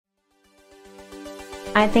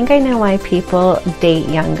I think I know why people date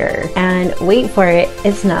younger, and wait for it,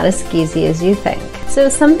 it's not as skeezy as you think. So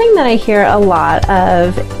something that I hear a lot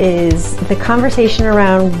of is the conversation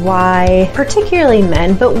around why, particularly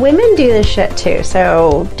men, but women do this shit too,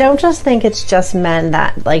 so don't just think it's just men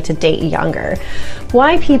that like to date younger.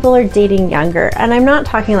 Why people are dating younger, and I'm not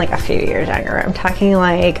talking like a few years younger, I'm talking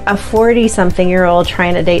like a 40-something-year-old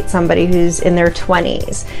trying to date somebody who's in their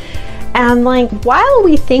 20s. And like, while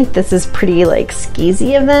we think this is pretty like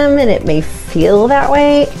skeezy of them and it may feel that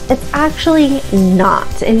way, it's actually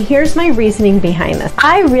not. And here's my reasoning behind this.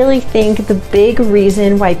 I really think the big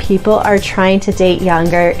reason why people are trying to date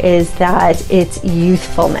younger is that it's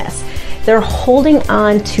youthfulness. They're holding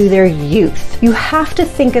on to their youth. You have to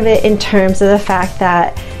think of it in terms of the fact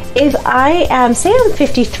that if I am, say I'm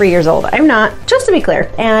 53 years old, I'm not, just to be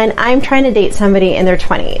clear, and I'm trying to date somebody in their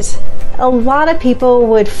 20s. A lot of people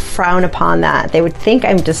would frown upon that. They would think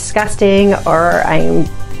I'm disgusting or I'm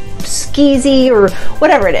skeezy or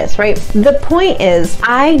whatever it is, right? The point is,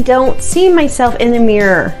 I don't see myself in the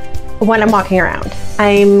mirror when I'm walking around.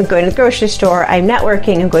 I'm going to the grocery store, I'm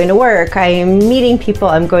networking, I'm going to work, I'm meeting people,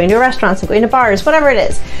 I'm going to restaurants, I'm going to bars, whatever it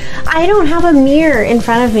is. I don't have a mirror in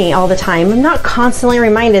front of me all the time. I'm not constantly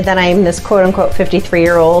reminded that I'm this quote-unquote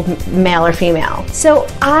 53-year-old male or female. So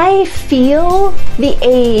I feel the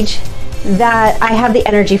age that I have the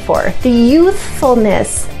energy for. The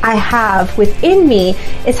youthfulness I have within me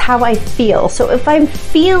is how I feel. So if I'm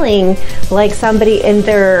feeling like somebody in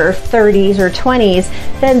their 30s or 20s,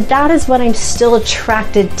 then that is what I'm still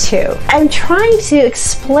attracted to. I'm trying to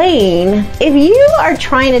explain, if you are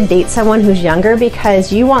trying to date someone who's younger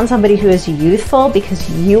because you want somebody who is youthful because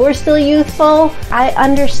you are still youthful, I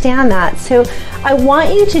understand that. So I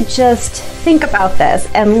want you to just think about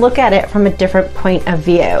this and look at it from a different point of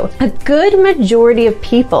view. A good majority of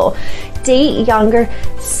people date younger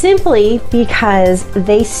simply because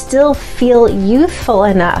they still feel youthful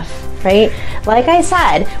enough, right? Like I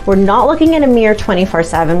said, we're not looking in a mirror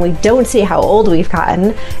 24/7. We don't see how old we've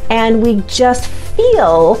gotten, and we just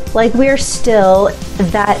feel like we're still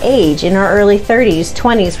that age in our early 30s,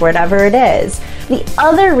 20s, whatever it is. The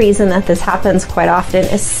other reason that this happens quite often,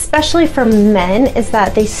 especially for men, is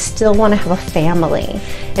that they still want to have a family.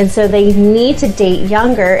 And so they need to date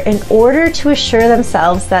younger in order to assure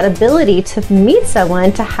themselves that ability to meet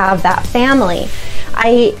someone to have that family.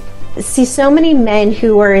 I see so many men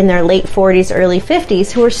who are in their late 40s, early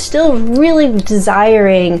 50s who are still really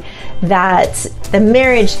desiring that the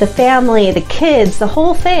marriage, the family, the kids, the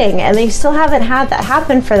whole thing, and they still haven't had that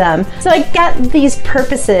happen for them. So I get these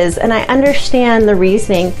purposes and I understand the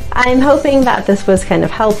reasoning. I'm hoping that this was kind of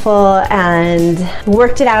helpful and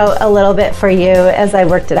worked it out a little bit for you as I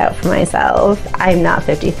worked it out for myself. I'm not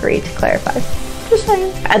 53, to clarify. Just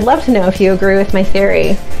saying. I'd love to know if you agree with my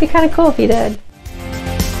theory. It'd be kind of cool if you did.